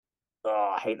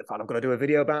Oh, I hate the fact I've got to do a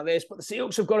video about this, but the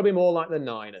Seahawks have got to be more like the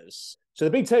Niners. So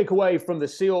the big takeaway from the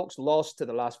Seahawks loss to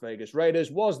the Las Vegas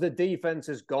Raiders was the defense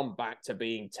has gone back to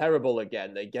being terrible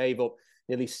again. They gave up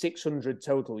nearly 600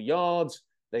 total yards.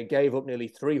 They gave up nearly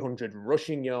 300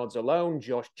 rushing yards alone.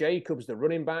 Josh Jacobs, the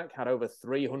running back, had over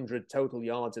 300 total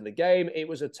yards in the game. It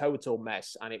was a total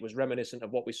mess, and it was reminiscent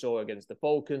of what we saw against the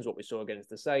Falcons, what we saw against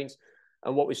the Saints,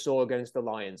 and what we saw against the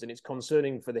Lions. And it's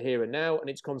concerning for the here and now, and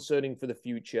it's concerning for the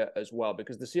future as well,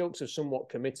 because the Seahawks are somewhat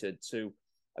committed to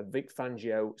a Vic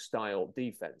Fangio style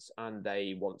defense, and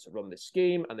they want to run this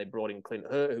scheme. And they brought in Clint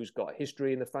Hurt, who's got a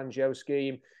history in the Fangio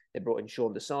scheme. They brought in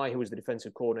Sean Desai, who was the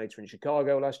defensive coordinator in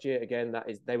Chicago last year. Again,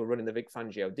 they were running the Vic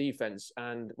Fangio defense.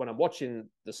 And when I'm watching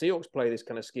the Seahawks play this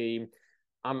kind of scheme,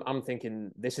 I'm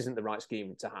thinking this isn't the right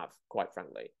scheme to have, quite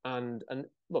frankly. And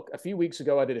look, a few weeks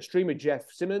ago, I did a stream with Jeff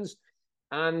Simmons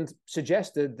and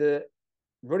suggested that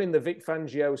running the Vic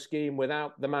Fangio scheme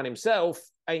without the man himself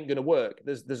ain't going to work.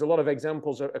 There's a lot of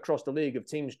examples across the league of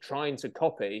teams trying to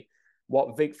copy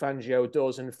what Vic Fangio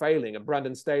does and failing. And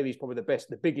Brandon Staley's probably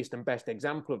the biggest and best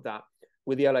example of that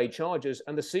with the LA Chargers.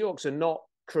 And the Seahawks are not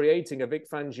creating a Vic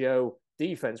Fangio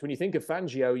defense. When you think of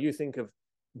Fangio, you think of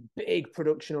big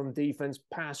production on defense,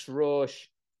 pass rush,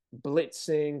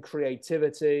 blitzing,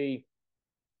 creativity,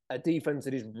 a defense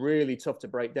that is really tough to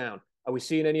break down. Are we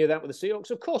seeing any of that with the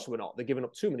Seahawks? Of course we're not. They're giving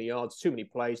up too many yards, too many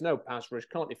plays, no pass rush,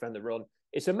 can't defend the run.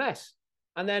 It's a mess.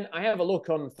 And then I have a look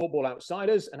on Football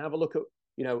Outsiders and have a look at,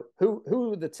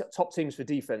 who are the top teams for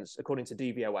defense according to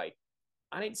DVOA.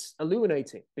 And it's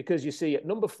illuminating because you see at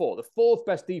number 4, the 4th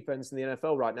best defense in the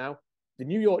NFL right now, the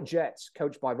New York Jets,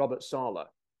 coached by Robert Saleh.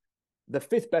 The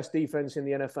 5th best defense in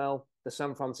the NFL, the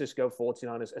San Francisco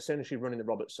 49ers, essentially running the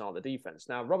Robert Saleh defense.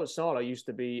 Now, Robert Saleh used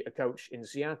to be a coach in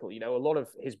Seattle. A lot of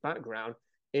his background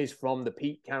is from the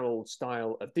Pete Carroll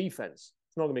style of defense.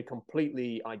 It's not going to be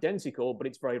completely identical, but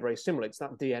it's very, very similar. It's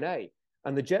that DNA.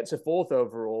 And the Jets are 4th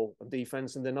overall of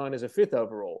defense, and the Niners are 5th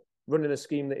overall, running a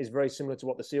scheme that is very similar to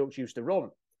what the Seahawks used to run.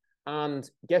 And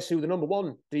guess who the number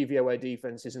 1 DVOA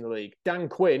defense is in the league? Dan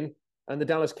Quinn and the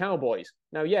Dallas Cowboys.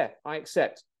 Now, yeah, I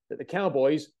accept that the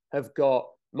Cowboys have got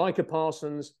Micah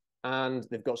Parsons and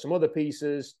they've got some other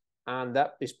pieces, and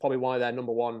that is probably why they're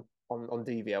number 1 on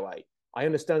DVOA. I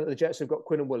understand that the Jets have got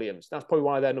Quinn and Williams. That's probably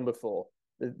why they're number 4.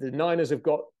 The Niners have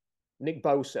got Nick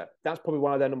Bosa. That's probably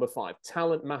why they're number 5.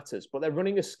 Talent matters, but they're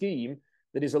running a scheme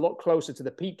that is a lot closer to the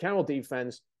Pete Carroll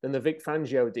defense than the Vic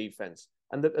Fangio defense.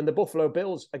 And the Buffalo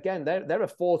Bills, again, they're a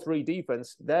 4-3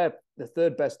 defense. They're the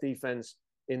 3rd best defense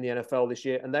in the NFL this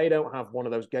year, and they don't have one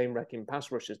of those game-wrecking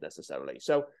pass rushers necessarily.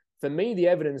 So for me, the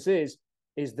evidence is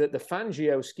that the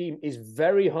Fangio scheme is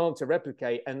very hard to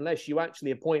replicate unless you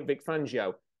actually appoint Vic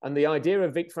Fangio. And the idea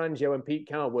of Vic Fangio and Pete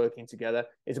Carroll working together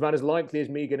is about as likely as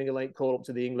me getting a late call up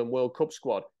to the England World Cup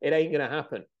squad. It ain't going to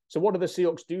happen. So what do the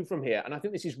Seahawks do from here? And I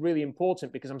think this is really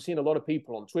important because I'm seeing a lot of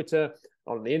people on Twitter,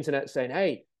 on the internet saying,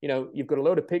 hey, you've got a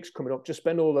load of picks coming up. Just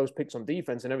spend all those picks on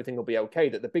defense and everything will be okay.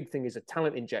 That the big thing is a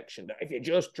talent injection. That if you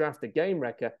just draft a game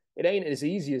wrecker, it ain't as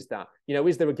easy as that.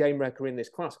 Is there a game wrecker in this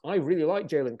class? I really like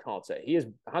Jalen Carter. He has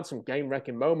had some game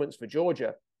wrecking moments for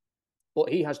Georgia, but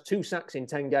he has 2 sacks in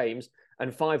 10 games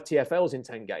and 5 TFLs in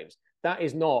 10 games. That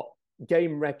is not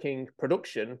game wrecking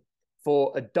production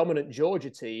for a dominant Georgia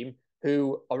team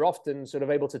who are often sort of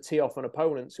able to tee off on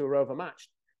opponents who are overmatched.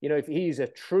 If he's a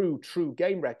true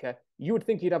game wrecker, you would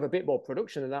think he'd have a bit more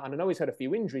production than that. And I know he's had a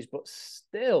few injuries, but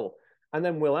still. And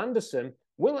then Will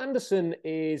Anderson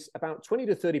is about 20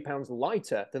 to 30 pounds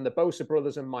lighter than the Bosa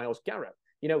brothers and Myles Garrett.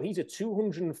 He's a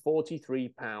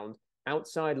 243-pound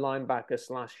outside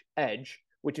linebacker / edge,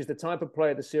 which is the type of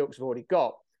player the Seahawks have already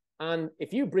got. And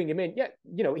if you bring him in,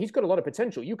 he's got a lot of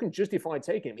potential. You can justify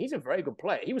taking him. He's a very good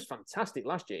player. He was fantastic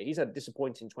last year. He's had a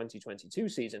disappointing 2022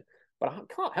 season. But I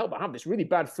can't help but have this really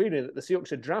bad feeling that the Seahawks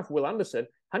should draft Will Anderson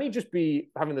and he'd just be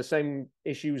having the same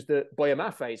issues that Boya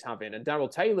Maffei's having and Darrell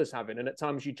Taylor's having and at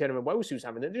times Uchenna Nwosu's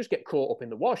having. They just get caught up in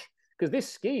the wash. Because this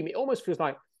scheme, it almost feels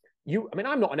like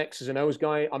I'm not an X's and O's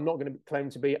guy. I'm not going to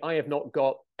claim to be. I have not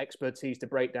got expertise to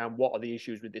break down what are the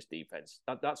issues with this defense.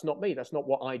 That's not me. That's not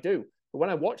what I do. But when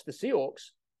I watch the Seahawks,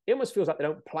 it almost feels like they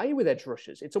don't play with edge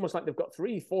rushers. It's almost like they've got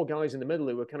 3-4 guys in the middle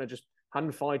who are kind of just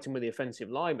hand fighting with the offensive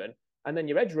linemen. And then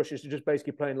your edge rushers are just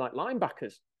basically playing like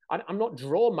linebackers. My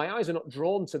eyes are not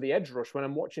drawn to the edge rush when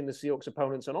I'm watching the Seahawks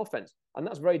opponents on offense. And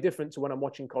that's very different to when I'm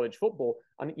watching college football.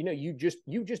 And, you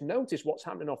just notice what's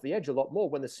happening off the edge a lot more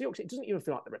when the Seahawks, it doesn't even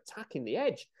feel like they're attacking the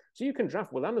edge. So you can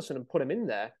draft Will Anderson and put him in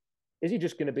there. Is he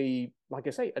just going to be, like I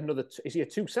say, is he a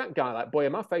 2-sack guy like Boya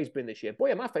Maffei's been this year?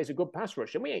 Boya Maffei's a good pass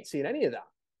rusher, and we ain't seen any of that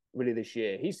really this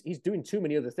year. He's doing too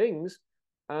many other things.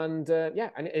 And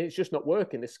and it's just not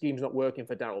working. The scheme's not working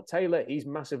for Darrell Taylor. He's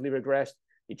massively regressed.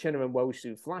 Uchenna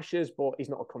Nwosu flashes, but he's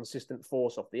not a consistent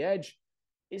force off the edge.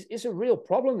 It's a real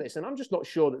problem, this. And I'm just not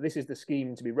sure that this is the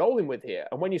scheme to be rolling with here.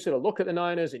 And when you sort of look at the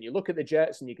Niners and you look at the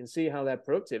Jets and you can see how they're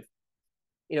productive,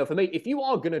 for me, if you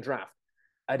are going to draft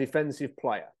a defensive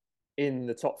player in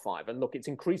the top 5, and look, it's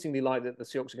increasingly likely that the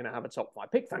Seahawks are going to have a top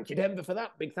 5 pick. Thank you, Denver, for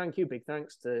that. Big thank you. Big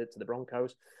thanks to the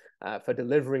Broncos for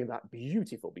delivering that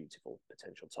beautiful, beautiful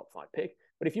potential top 5 pick.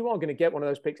 But if you are going to get one of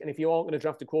those picks, and if you aren't going to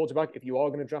draft a quarterback, if you are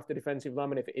going to draft a defensive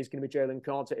lineman, if it is going to be Jalen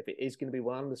Carter, if it is going to be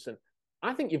Will Anderson,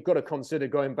 I think you've got to consider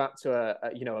going back to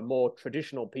a more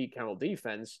traditional Pete Carroll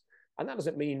defense. And that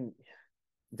doesn't mean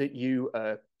that you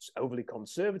are overly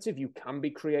conservative. You can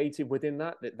be creative within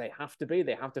that. That they have to be.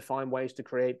 They have to find ways to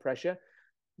create pressure.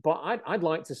 But I'd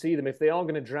like to see them, if they are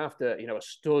going to draft a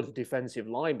stud defensive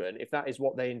lineman, if that is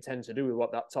what they intend to do with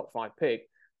what that top 5 pick,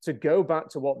 to go back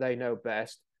to what they know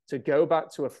best, to go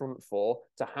back to a front 4,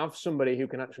 to have somebody who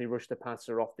can actually rush the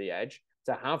passer off the edge,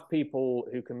 to have people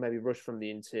who can maybe rush from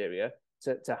the interior,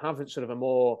 to have sort of a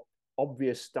more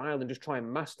obvious style and just try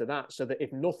and master that, so that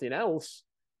if nothing else,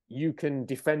 you can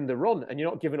defend the run and you're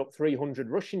not giving up 300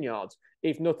 rushing yards.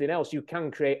 If nothing else, you can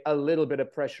create a little bit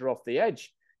of pressure off the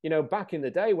edge. Back in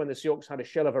the day when the Seahawks had a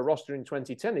shell of a roster in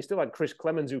 2010, they still had Chris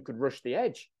Clemens who could rush the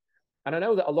edge. And I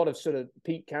know that a lot of sort of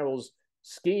Pete Carroll's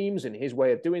schemes and his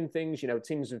way of doing things,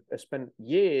 teams have spent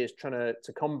years trying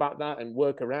to combat that and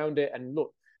work around it. And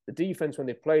look, the defense, when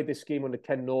they played this scheme under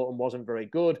Ken Norton, wasn't very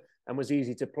good and was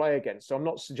easy to play against. So I'm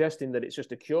not suggesting that it's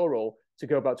just a cure-all to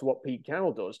go back to what Pete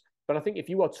Carroll does. But I think if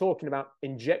you are talking about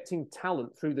injecting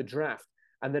talent through the draft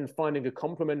and then finding a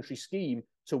complementary scheme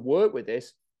to work with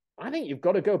this, I think you've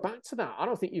got to go back to that. I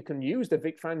don't think you can use the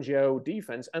Vic Fangio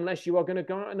defense unless you are going to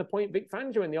go out and appoint Vic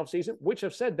Fangio in the offseason, which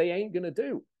I've said they ain't going to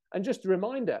do. And just a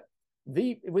reminder,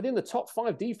 within the top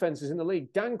 5 defenses in the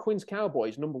league, Dan Quinn's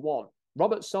Cowboys, number 1,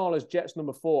 Robert Saleh's Jets,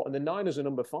 number 4, and the Niners are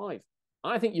number 5.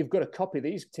 I think you've got to copy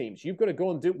these teams. You've got to go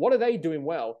and do, what are they doing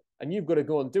well? And you've got to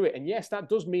go and do it. And yes, that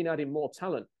does mean adding more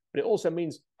talent, but it also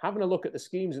means having a look at the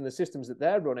schemes and the systems that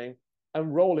they're running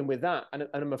and rolling with that. And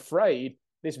I'm afraid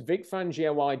this Vic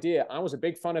Fangio idea, I was a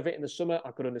big fan of it in the summer.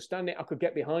 I could understand it. I could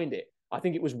get behind it. I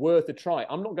think it was worth a try.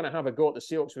 I'm not going to have a go at the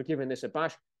Seahawks for giving this a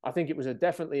bash. I think it was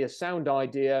definitely a sound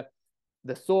idea.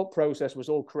 The thought process was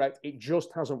all correct. It just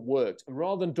hasn't worked. And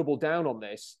rather than double down on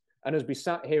this, and as we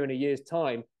sat here in a year's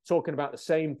time talking about the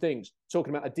same things,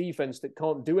 talking about a defense that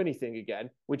can't do anything again,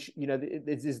 which,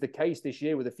 this is the case this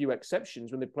year with a few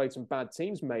exceptions when they played some bad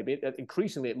teams, maybe.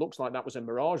 Increasingly, it looks like that was a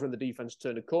mirage when the defense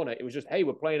turned a corner. It was just, hey,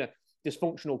 we're playing a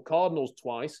dysfunctional Cardinals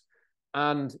twice.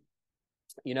 And,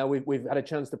 we've had a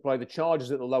chance to play the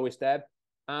Chargers at the lowest ebb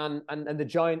and the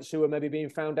Giants, who are maybe being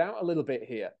found out a little bit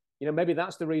here. Maybe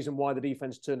that's the reason why the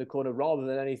defense turned a corner rather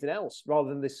than anything else, rather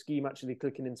than this scheme actually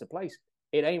clicking into place.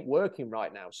 It ain't working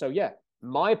right now. So, yeah,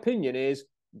 my opinion is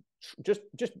just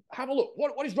have a look.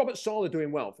 What is Robert Saleh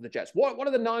doing well for the Jets? What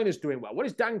are the Niners doing well? What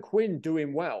is Dan Quinn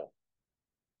doing well?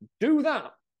 Do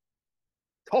that.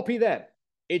 Copy them.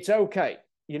 It's okay.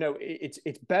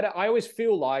 It's better. I always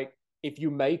feel like if you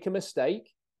make a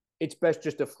mistake, it's best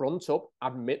just to front up,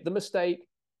 admit the mistake,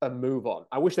 and move on.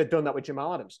 I wish they'd done that with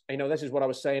Jamal Adams. This is what I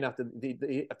was saying after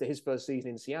his first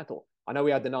season in Seattle. I know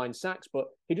he had the 9 sacks, but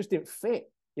he just didn't fit.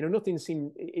 Nothing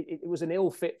seemed, it was an ill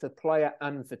fit for player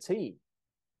and for team.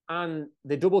 And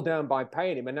they doubled down by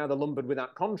paying him, and now they're lumbered with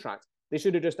that contract. They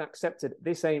should have just accepted,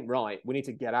 this ain't right. We need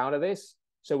to get out of this.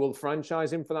 So we'll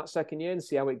franchise him for that second year and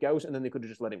see how it goes. And then they could have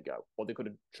just let him go, or they could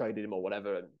have traded him or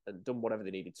whatever and done whatever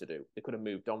they needed to do. They could have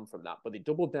moved on from that. But they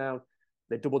doubled down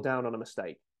on a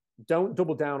mistake. Don't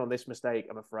double down on this mistake,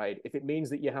 I'm afraid. If it means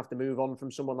that you have to move on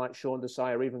from someone like Sean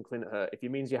Desai or even Clint Hurt, if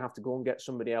it means you have to go and get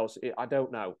somebody else, I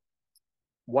don't know.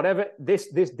 Whatever this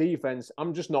defense,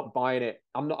 I'm just not buying it.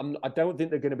 I don't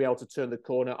think they're going to be able to turn the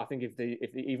corner. I think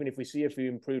even if we see a few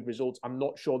improved results, I'm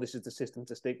not sure this is the system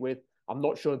to stick with. I'm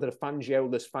not sure that a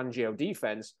Fangio-less Fangio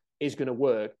defense is going to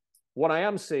work. What I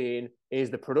am seeing is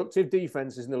the productive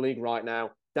defenses in the league right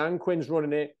now. Dan Quinn's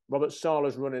running it, Robert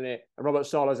Saleh's running it, and Robert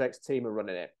Saleh's ex-team are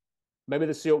running it. Maybe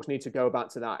the Seahawks need to go back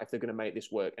to that if they're going to make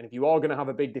this work. And if you are going to have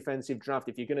a big defensive draft,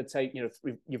 if you're going to take,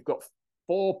 you've got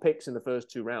 4 picks in the first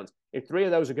 2 rounds. If 3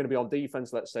 of those are going to be on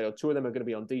defense, let's say, or 2 of them are going to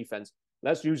be on defense,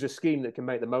 let's use a scheme that can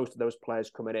make the most of those players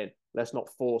coming in. Let's not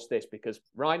force this, because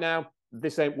right now,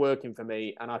 this ain't working for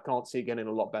me, and I can't see it getting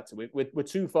a lot better. We're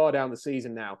too far down the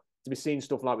season now to be seeing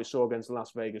stuff like we saw against the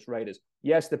Las Vegas Raiders.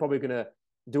 Yes, they're probably going to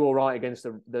do all right against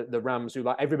the Rams, who,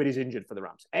 like, everybody's injured for the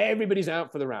Rams. Everybody's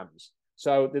out for the Rams.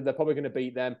 So they're probably going to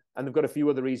beat them. And they've got a few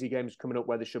other easy games coming up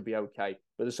where they should be okay.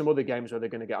 But there's some other games where they're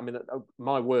going to get, I mean,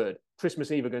 my word,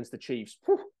 Christmas Eve against the Chiefs.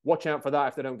 Whew, watch out for that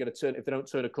if they don't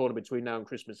turn a corner between now and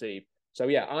Christmas Eve. So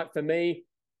yeah, for me,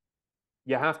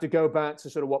 you have to go back to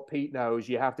sort of what Pete knows.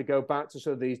 You have to go back to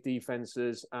sort of these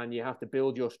defenses, and you have to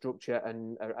build your structure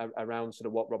and around sort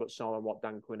of what Robert Saleh and what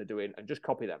Dan Quinn are doing, and just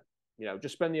copy them. You know,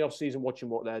 just spend the off season watching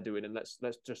what they're doing, and let's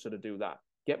just sort of do that.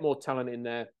 Get more talent in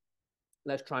there.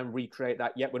 Let's try and recreate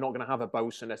that. Yet we're not going to have a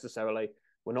Bosa necessarily.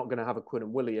 We're not going to have a Quinn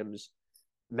and Williams.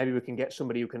 Maybe we can get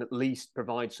somebody who can at least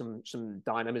provide some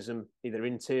dynamism, either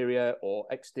interior or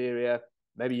exterior.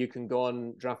 Maybe you can go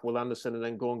and draft Will Anderson and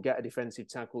then go and get a defensive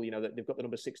tackle. You know, that they've got the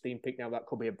number 16 pick now. That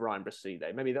could be a Brian Braside.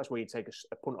 Maybe that's where you take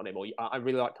a punt on him. Or I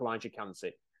really like Kalijah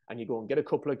Kancey. And you go and get a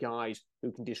couple of guys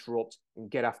who can disrupt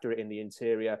and get after it in the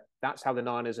interior. That's how the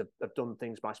Niners have done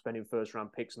things by spending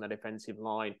first-round picks on the defensive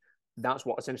line. That's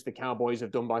what essentially the Cowboys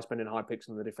have done by spending high picks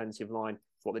on the defensive line.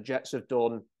 It's what the Jets have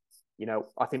done. You know,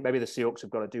 I think maybe the Seahawks have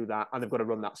got to do that, and they've got to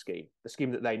run that scheme. The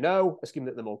scheme that they know, a scheme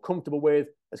that they're more comfortable with,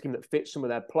 a scheme that fits some of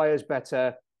their players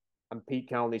better. And Pete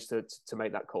Carroll needs to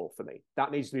make that call for me.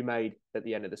 That needs to be made at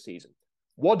the end of the season.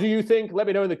 What do you think? Let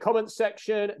me know in the comments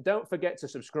section. Don't forget to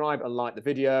subscribe and like the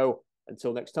video.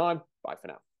 Until next time, bye for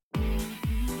now.